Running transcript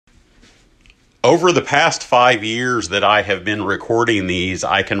Over the past 5 years that I have been recording these,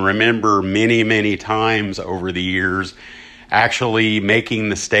 I can remember many, many times over the years actually making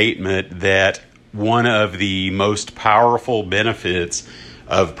the statement that one of the most powerful benefits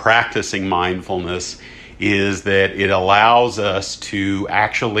of practicing mindfulness is that it allows us to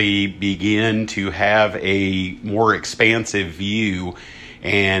actually begin to have a more expansive view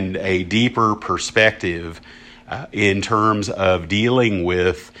and a deeper perspective in terms of dealing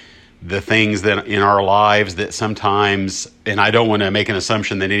with the things that in our lives that sometimes, and I don't want to make an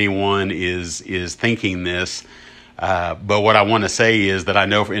assumption that anyone is thinking this, but what I want to say is that I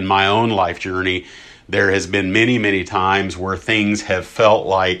know in my own life journey, there has been many, many times where things have felt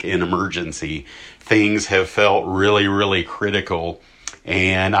like an emergency. Things have felt really, really critical.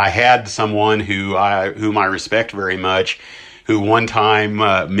 And I had someone whom I respect very much, who one time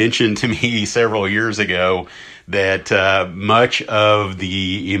mentioned to me several years ago that much of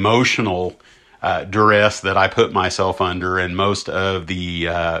the emotional duress that I put myself under and most of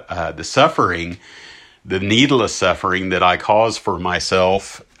the suffering, the needless suffering that I cause for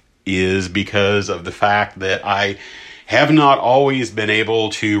myself is because of the fact that I have not always been able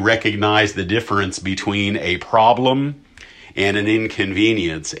to recognize the difference between a problem and an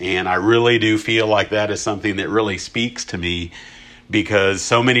inconvenience. And I really do feel like that is something that really speaks to me, because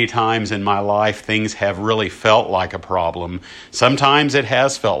so many times in my life, things have really felt like a problem. Sometimes it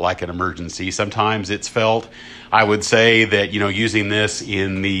has felt like an emergency. Sometimes it's felt, I would say that, using this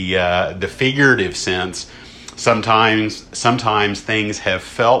in the figurative sense, sometimes things have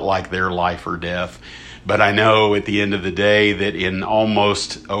felt like they're life or death. But I know at the end of the day that in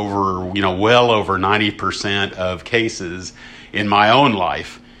almost well over 90% of cases in my own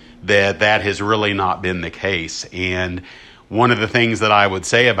life, that has really not been the case. And one of the things that I would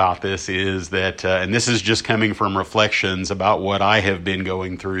say about this is that, and this is just coming from reflections about what I have been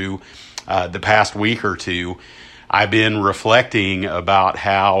going through the past week or two, I've been reflecting about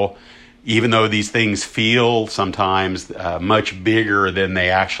how even though these things feel sometimes much bigger than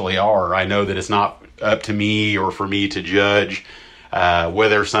they actually are, I know that it's not up to me or for me to judge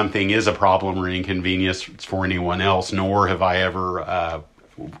whether something is a problem or inconvenience for anyone else, nor have I ever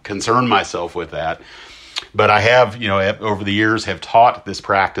concerned myself with that. But I have, over the years, have taught this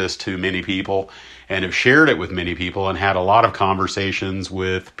practice to many people and have shared it with many people and had a lot of conversations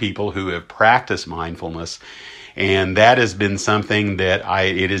with people who have practiced mindfulness. And that has been something that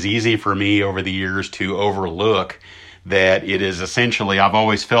it is easy for me over the years to overlook, that it is essentially, I've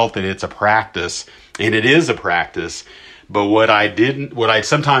always felt that it's a practice, and it is a practice. But what I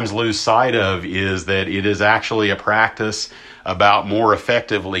sometimes lose sight of is that it is actually a practice about more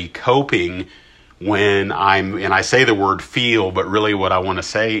effectively coping when and I say the word feel, but really what I want to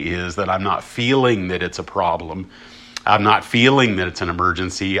say is that I'm not feeling that it's a problem. I'm not feeling that it's an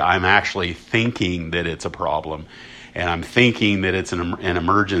emergency. I'm actually thinking that it's a problem. And I'm thinking that it's an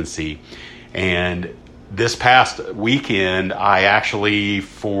emergency. And this past weekend, I actually,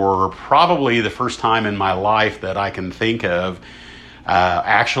 for probably the first time in my life that I can think of,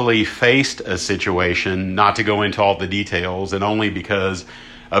 actually faced a situation, not to go into all the details, and only because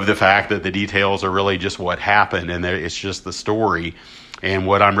of the fact that the details are really just what happened and it's just the story. And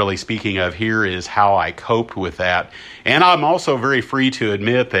what I'm really speaking of here is how I coped with that. And I'm also very free to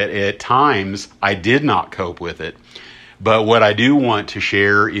admit that at times I did not cope with it. But what I do want to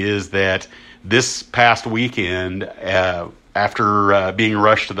share is that this past weekend, after being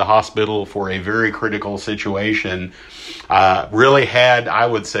rushed to the hospital for a very critical situation, really had, I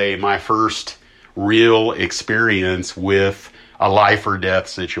would say, my first real experience with a life or death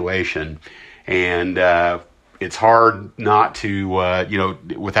situation. And it's hard not to,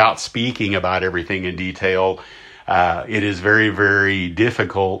 without speaking about everything in detail, it is very, very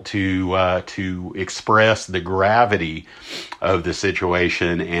difficult to express the gravity of the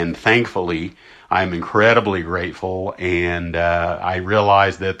situation. And thankfully, I'm incredibly grateful. And I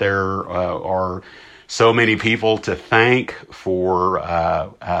realize that there are so many people to thank for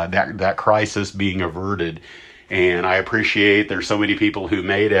that crisis being averted. And I appreciate there's so many people who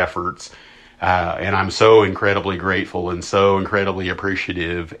made efforts, and I'm so incredibly grateful and so incredibly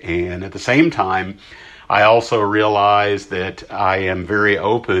appreciative. And at the same time, I also realize that I am very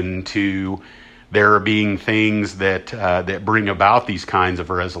open to there being things that bring about these kinds of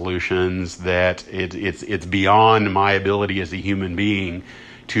resolutions that it's beyond my ability as a human being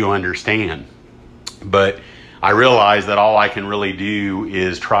to understand. But I realize that all I can really do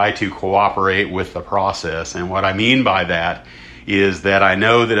is try to cooperate with the process. And what I mean by that is that I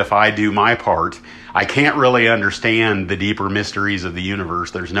know that if I do my part, I can't really understand the deeper mysteries of the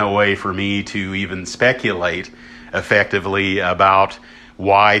universe. There's no way for me to even speculate effectively about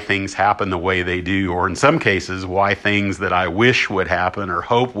why things happen the way they do, or in some cases, why things that I wish would happen or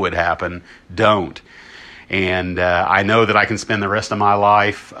hope would happen don't. And I know that I can spend the rest of my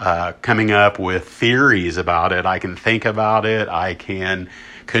life coming up with theories about it. I can think about it. I can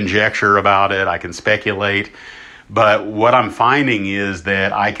conjecture about it. I can speculate. But what I'm finding is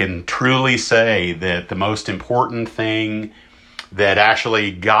that I can truly say that the most important thing that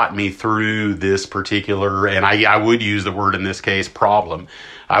actually got me through this particular, and I would use the word in this case, problem.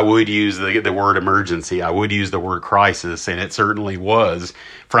 I would use the word emergency. I would use the word crisis, and it certainly was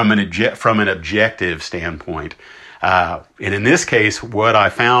from an objective standpoint. And in this case, what I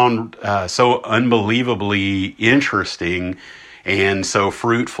found so unbelievably interesting and so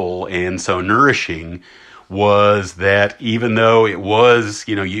fruitful and so nourishing was that even though it was,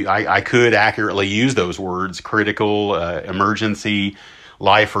 I could accurately use those words, critical, emergency,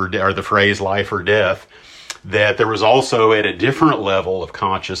 life or the phrase life or death, that there was also at a different level of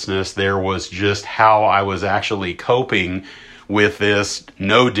consciousness, there was just how I was actually coping with this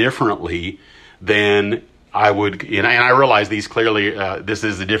no differently than I would, and I realize these clearly, this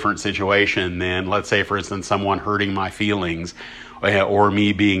is a different situation than, let's say, for instance, someone hurting my feelings or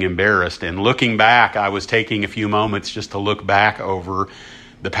me being embarrassed. And looking back, I was taking a few moments just to look back over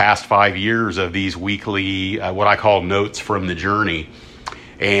the past 5 years of these weekly, what I call notes from the journey.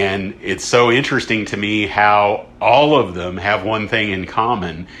 And it's so interesting to me how all of them have one thing in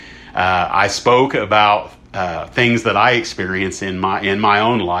common. I spoke about things that I experience in my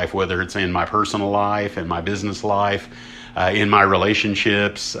own life, whether it's in my personal life, in my business life, in my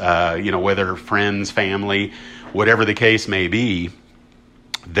relationships, whether friends, family, whatever the case may be,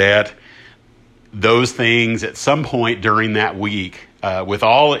 that those things at some point during that week, with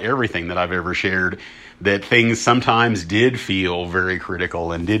everything that I've ever shared, that things sometimes did feel very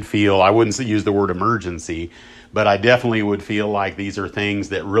critical and did feel, I wouldn't use the word emergency, but I definitely would feel like these are things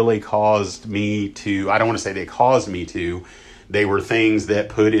that really caused me to, I don't want to say they caused me to, they were things that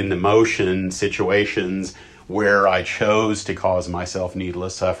put into motion situations where I chose to cause myself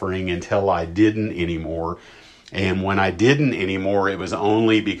needless suffering until I didn't anymore. And when I didn't anymore, it was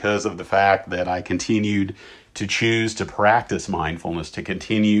only because of the fact that I continued to choose to practice mindfulness, to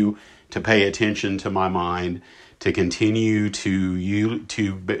continue to pay attention to my mind, to continue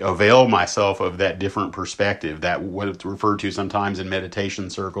to avail myself of that different perspective, that what's referred to sometimes in meditation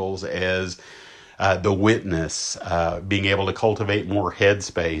circles as the witness, being able to cultivate more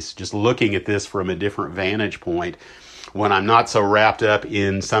headspace, just looking at this from a different vantage point when I'm not so wrapped up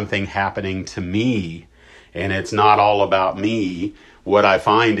in something happening to me and it's not all about me. What I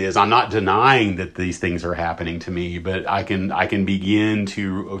find is I'm not denying that these things are happening to me, but I can begin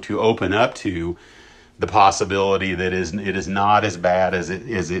to open up to the possibility that it is not as bad as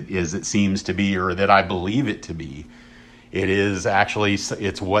it seems to be, or that I believe it to be. It is actually,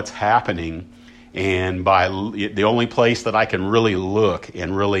 it's what's happening. And the only place that I can really look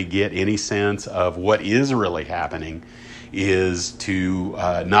and really get any sense of what is really happening is to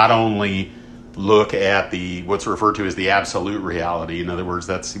not only look at what's referred to as the absolute reality. In other words,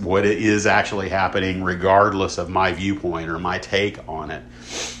 that's what is actually happening regardless of my viewpoint or my take on it.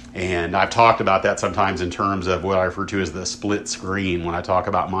 And I've talked about that sometimes in terms of what I refer to as the split screen. When I talk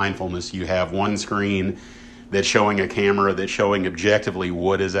about mindfulness, you have one screen that's showing a camera that's showing objectively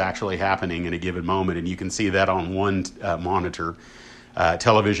what is actually happening in a given moment. And you can see that on one monitor,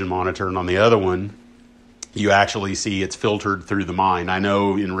 television monitor, and on the other one, you actually see it's filtered through the mind. I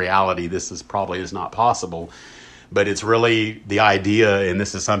know in reality this is not possible, but it's really the idea, and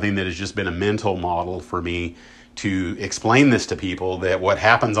this is something that has just been a mental model for me to explain this to people, that what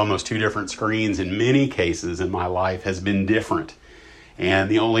happens on those two different screens in many cases in my life has been different.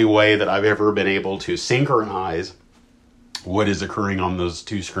 And the only way that I've ever been able to synchronize what is occurring on those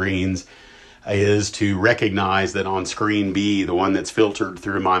two screens is to recognize that on screen B, the one that's filtered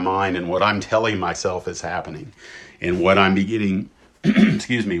through my mind, and what I'm telling myself is happening, and what I'm beginning,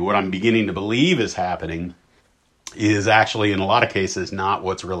 what I'm beginning to believe is happening is actually in a lot of cases not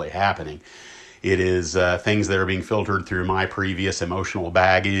what's really happening. It is things that are being filtered through my previous emotional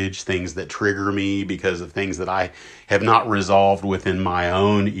baggage, things that trigger me because of things that I have not resolved within my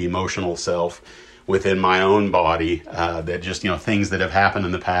own emotional self, within my own body, that just, things that have happened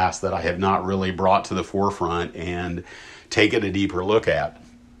in the past that I have not really brought to the forefront and taken a deeper look at.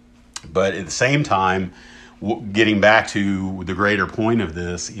 But at the same time, getting back to the greater point of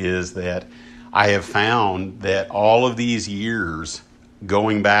this is that I have found that all of these years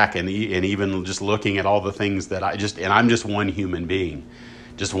going back and even just looking at all the things that and I'm just one human being,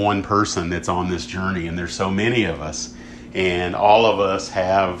 just one person that's on this journey, and there's so many of us. And all of us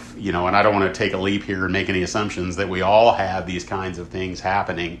have, and I don't want to take a leap here and make any assumptions that we all have these kinds of things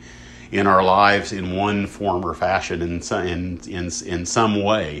happening in our lives in one form or fashion, in some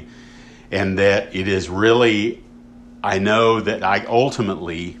way. And that it is really, I know that I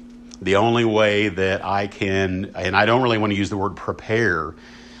ultimately, the only way that I can, and I don't really want to use the word prepare,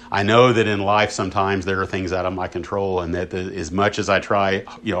 I know that in life sometimes there are things out of my control, and that as much as I try,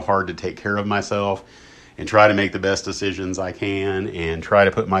 hard to take care of myself and try to make the best decisions I can, and try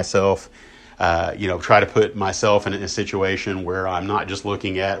to put myself, in a situation where I'm not just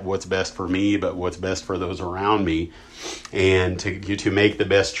looking at what's best for me, but what's best for those around me, and to make the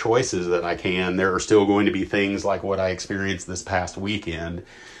best choices that I can. There are still going to be things like what I experienced this past weekend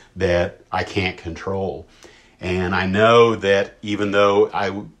that I can't control. And I know that even though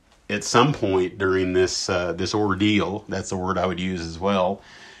at some point during this ordeal, that's the word I would use as well,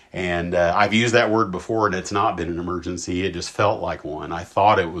 and I've used that word before, and it's not been an emergency. It just felt like one. I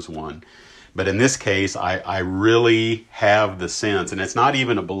thought it was one. But in this case, I really have the sense, and it's not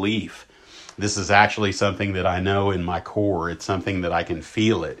even a belief. This is actually something that I know in my core. It's something that I can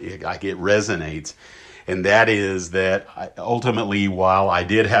feel it. It resonates. And that is that ultimately, while I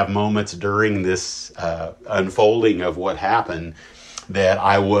did have moments during this unfolding of what happened, that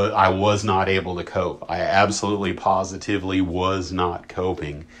I was not able to cope. I absolutely, positively was not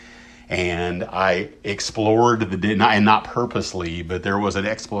coping. And I explored and not purposely, but there was an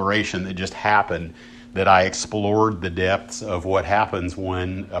exploration that just happened, that I explored the depths of what happens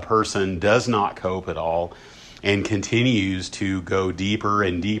when a person does not cope at all and continues to go deeper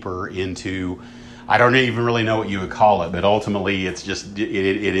and deeper into, I don't even really know what you would call it, but ultimately it's just,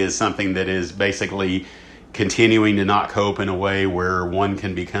 it is something that is basically continuing to not cope in a way where one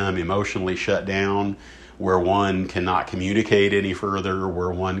can become emotionally shut down, where one cannot communicate any further,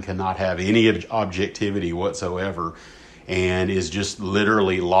 where one cannot have any objectivity whatsoever, and is just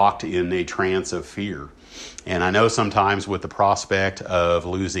literally locked in a trance of fear. And I know sometimes with the prospect of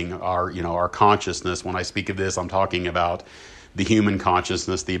losing our consciousness, when I speak of this, I'm talking about the human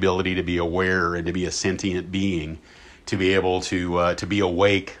consciousness, the ability to be aware and to be a sentient being, to be able to be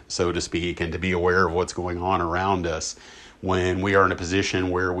awake, so to speak, and to be aware of what's going on around us. When we are in a position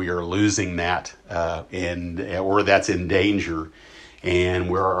where we are losing that, or that's in danger, and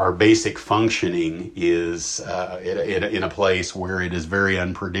where our basic functioning is in a place where it is very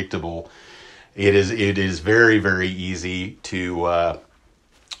unpredictable, it is very, very easy to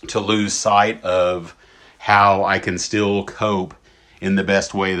lose sight of how I can still cope in the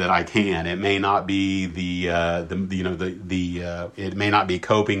best way that I can. It may not be it may not be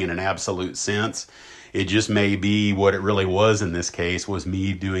coping in an absolute sense. It just may be what it really was in this case, was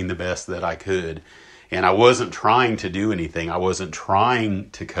me doing the best that I could. And I wasn't trying to do anything. I wasn't trying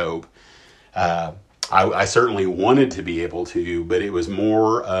to cope. I certainly wanted to be able to, but it was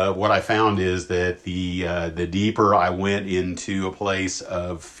more what I found is that the deeper I went into a place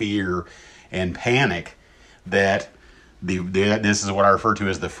of fear and panic, that this is what I refer to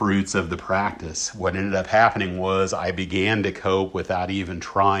as the fruits of the practice. What ended up happening was I began to cope without even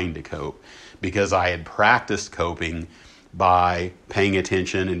trying to cope, because I had practiced coping by paying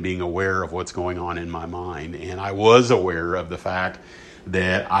attention and being aware of what's going on in my mind. And I was aware of the fact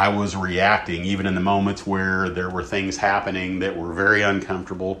that I was reacting, even in the moments where there were things happening that were very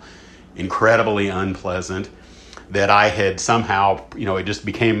uncomfortable, incredibly unpleasant, that I had somehow,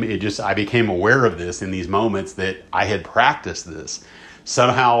 I became aware of this in these moments, that I had practiced this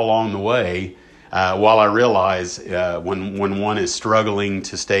somehow along the way. While I realize when one is struggling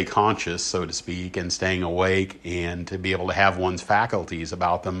to stay conscious, so to speak, and staying awake and to be able to have one's faculties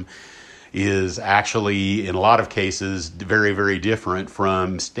about them is actually, in a lot of cases, very, very different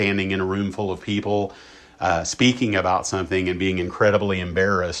from standing in a room full of people, speaking about something and being incredibly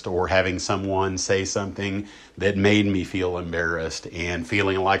embarrassed, or having someone say something that made me feel embarrassed and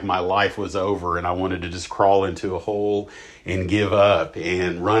feeling like my life was over and I wanted to just crawl into a hole and give up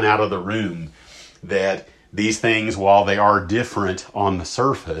and run out of the room. That these things, while they are different on the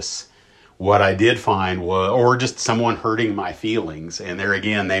surface, what I did find was, or just someone hurting my feelings, and there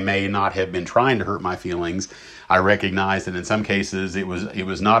again, they may not have been trying to hurt my feelings. I recognize that in some cases it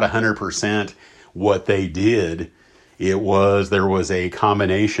was not 100% what they did. There was a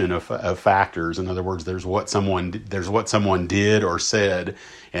combination of factors. In other words, there's what someone did or said,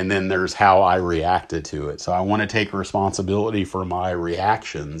 and then there's how I reacted to it. So I want to take responsibility for my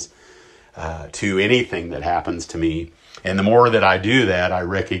reactions to anything that happens to me. And the more that I do that, I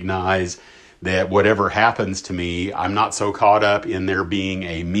recognize that whatever happens to me, I'm not so caught up in there being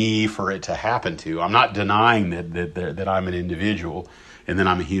a me for it to happen to. I'm not denying that I'm an individual and that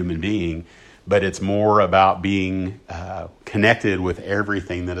I'm a human being, but it's more about being connected with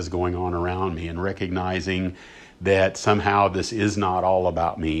everything that is going on around me and recognizing that somehow this is not all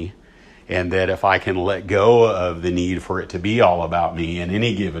about me, and that if I can let go of the need for it to be all about me in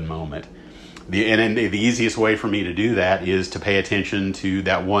any given moment, the easiest way for me to do that is to pay attention to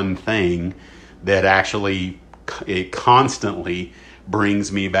that one thing that actually it constantly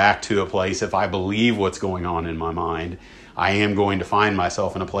brings me back to a place. If I believe what's going on in my mind, I am going to find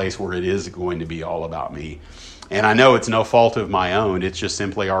myself in a place where it is going to be all about me. And I know it's no fault of my own. It's just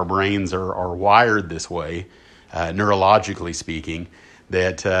simply our brains are wired this way, neurologically speaking,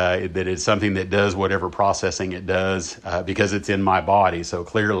 that it's something that does whatever processing it does because it's in my body. So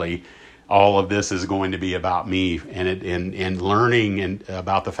clearly, all of this is going to be about me, and learning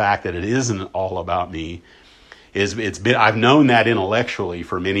about the fact that it isn't all about me. I've known that intellectually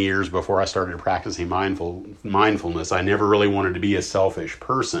for many years before I started practicing mindfulness. I never really wanted to be a selfish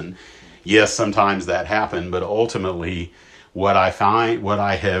person. Yes, sometimes that happened, but ultimately what I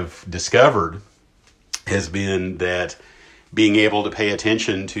have discovered has been that being able to pay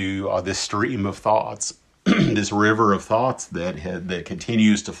attention to this stream of thoughts, this river of thoughts that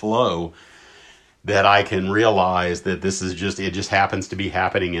continues to flow, that I can realize that it just happens to be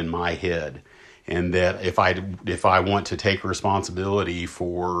happening in my head. And that if I want to take responsibility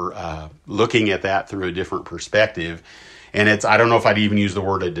for looking at that through a different perspective, and I don't know if I'd even use the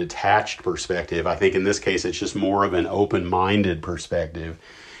word a detached perspective. I think in this case it's just more of an open-minded perspective.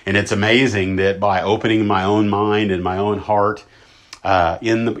 And it's amazing that by opening my own mind and my own heart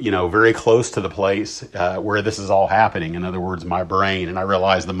very close to the place where this is all happening, in other words, my brain, and I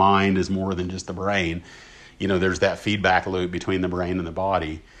realize the mind is more than just the brain. There's that feedback loop between the brain and the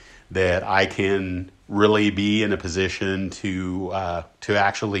body, that I can really be in a position to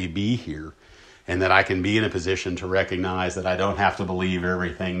actually be here, and that I can be in a position to recognize that I don't have to believe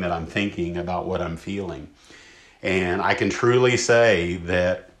everything that I'm thinking about what I'm feeling. And I can truly say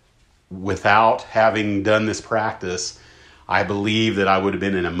that without having done this practice, I believe that I would have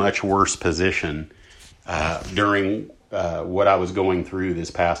been in a much worse position during what I was going through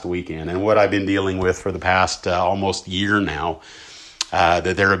this past weekend and what I've been dealing with for the past almost year now.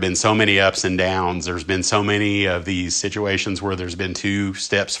 That there have been so many ups and downs. There's been so many of these situations where there's been 2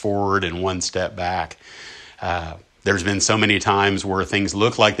 steps forward and 1 step back. There's been so many times where things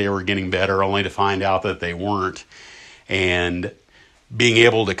looked like they were getting better only to find out that they weren't. And being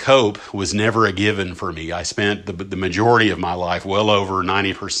able to cope was never a given for me. I spent the majority of my life, well over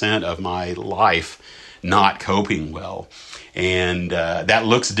 90% of my life, not coping well. And that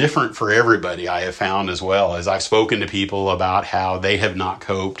looks different for everybody, I have found, as well, as I've spoken to people about how they have not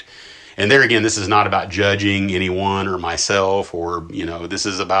coped. And there again, this is not about judging anyone or myself, or, this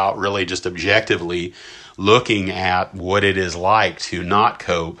is about really just objectively looking at what it is like to not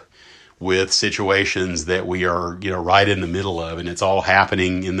cope with situations that we are, right in the middle of, and it's all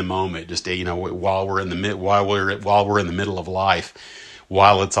happening in the moment, just, while we're in the middle of life,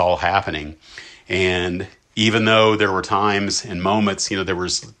 while it's all happening. And even though there were times and moments, there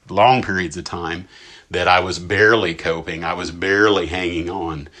was long periods of time that I was barely coping, I was barely hanging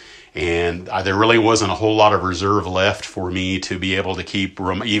on, and there really wasn't a whole lot of reserve left for me to be able to keep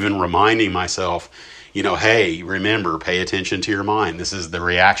even reminding myself, hey, remember, pay attention to your mind. This is the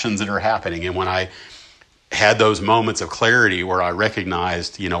reactions that are happening. And when I had those moments of clarity where I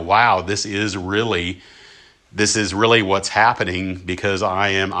recognized, wow, this is really what's happening, because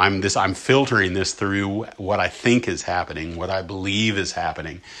I'm filtering this through what I think is happening, what I believe is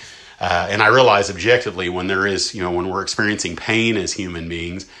happening. And I realize objectively when when we're experiencing pain as human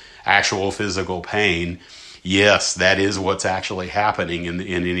beings, actual physical pain, yes, that is what's actually happening in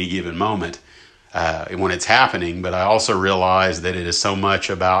any given moment when it's happening. But I also realize that it is so much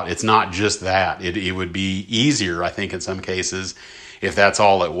about, it's not just that. It would be easier, I think, in some cases, if that's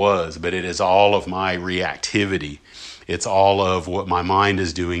all it was, but it is all of my reactivity. It's all of what my mind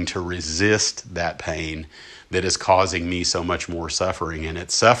is doing to resist that pain that is causing me so much more suffering. And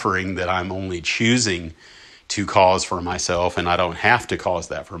it's suffering that I'm only choosing to cause for myself, and I don't have to cause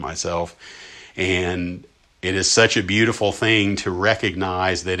that for myself. And it is such a beautiful thing to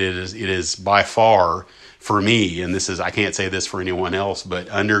recognize that it is by far, for me, and I can't say this for anyone else, but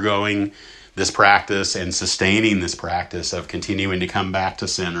undergoing this practice and sustaining this practice of continuing to come back to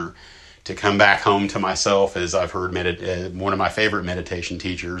center, to come back home to myself, as I've heard one of my favorite meditation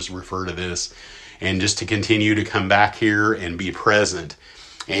teachers refer to this, and just to continue to come back here and be present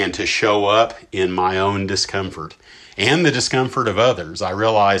and to show up in my own discomfort and the discomfort of others. I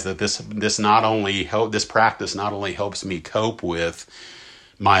realize that this practice not only helps me cope with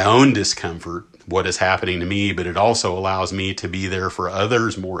my own discomfort, what is happening to me, but it also allows me to be there for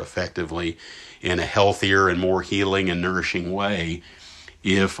others more effectively in a healthier and more healing and nourishing way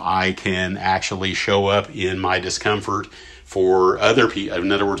if I can actually show up in my discomfort for other people.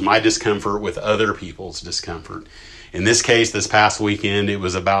 In other words, my discomfort with other people's discomfort. In this case, this past weekend, it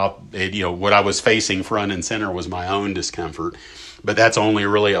was about, what I was facing front and center was my own discomfort. But that's only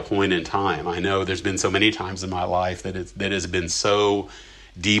really a point in time. I know there's been so many times in my life that has been so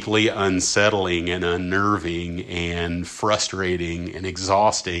deeply unsettling and unnerving and frustrating and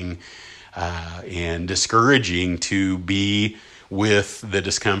exhausting and discouraging to be with the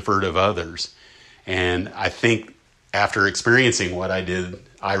discomfort of others. And I think after experiencing what I did,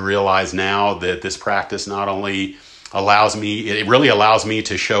 I realize now that this practice not only it really allows me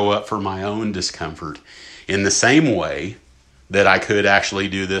to show up for my own discomfort in the same way that I could actually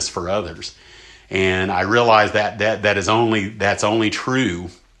do this for others. And I realize that's only true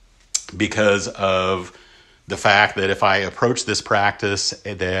because of the fact that if I approach this practice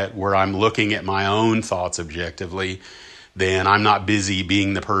where I'm looking at my own thoughts objectively, then I'm not busy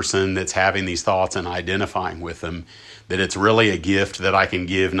being the person that's having these thoughts and identifying with them, that it's really a gift that I can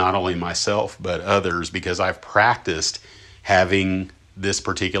give not only myself but others, because I've practiced having this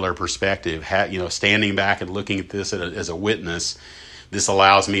particular perspective, standing back and looking at this as a witness. This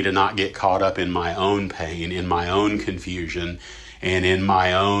allows me to not get caught up in my own pain, in my own confusion, and in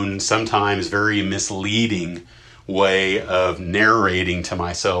my own sometimes very misleading way of narrating to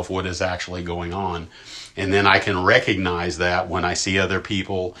myself what is actually going on. And then I can recognize that when I see other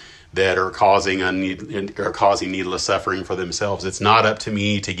people that are causing needless suffering for themselves. It's not up to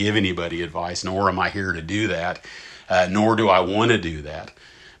me to give anybody advice, nor am I here to do that, nor do I want to do that.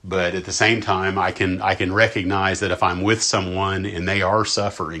 But at the same time, I can recognize that if I'm with someone and they are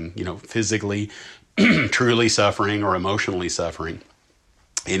suffering, physically, truly suffering or emotionally suffering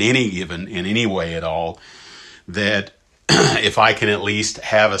in any way at all, that if I can at least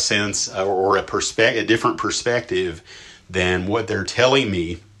have a sense or a different perspective than what they're telling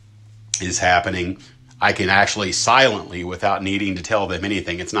me is happening, I can actually silently, without needing to tell them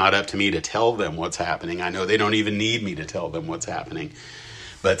anything. It's not up to me to tell them what's happening. I know they don't even need me to tell them what's happening.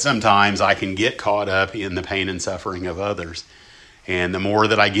 But sometimes I can get caught up in the pain and suffering of others. And the more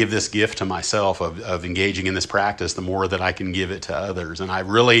that I give this gift to myself of engaging in this practice, the more that I can give it to others. And I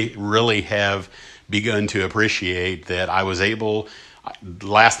really, really have begun to appreciate that I was able. The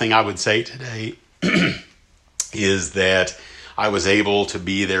last thing I would say today is that I was able to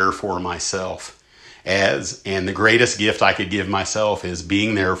be there for myself. And the greatest gift I could give myself is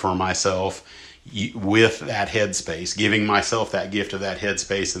being there for myself with that headspace, giving myself that gift of that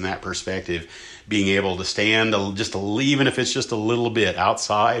headspace and that perspective, being able to stand even if it's just a little bit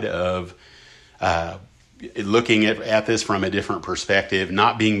outside of looking at this from a different perspective,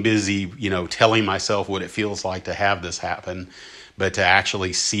 not being busy, telling myself what it feels like to have this happen, but to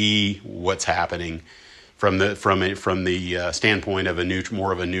actually see what's happening from the standpoint of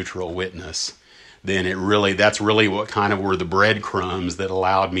more of a neutral witness. Then that's really what kind of were the breadcrumbs that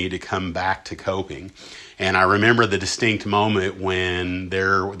allowed me to come back to coping. And I remember the distinct moment when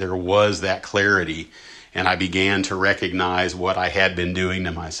there was that clarity and I began to recognize what I had been doing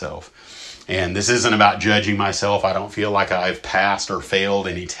to myself. And this isn't about judging myself. I don't feel like I've passed or failed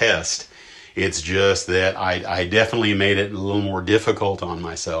any test. It's just that I definitely made it a little more difficult on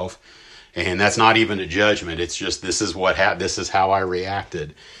myself. And that's not even a judgment. It's just this is how I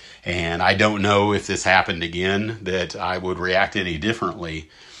reacted. And I don't know if this happened again that I would react any differently.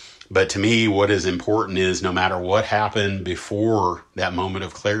 But to me, what is important is no matter what happened before that moment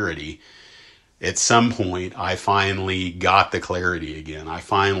of clarity, at some point, I finally got the clarity again. I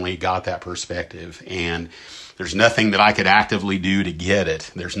finally got that perspective. And there's nothing that I could actively do to get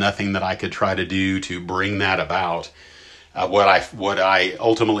it. There's nothing that I could try to do to bring that about. What I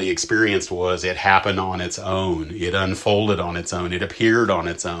ultimately experienced was it happened on its own. It unfolded on its own. It appeared on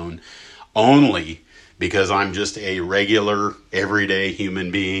its own, only because I'm just a regular, everyday human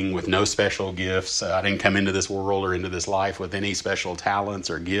being with no special gifts. I didn't come into this world or into this life with any special talents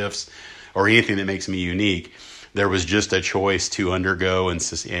or gifts or anything that makes me unique. There was just a choice to undergo and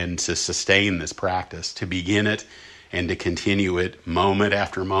to sustain this practice, to begin it and to continue it moment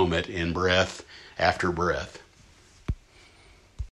after moment in breath after breath.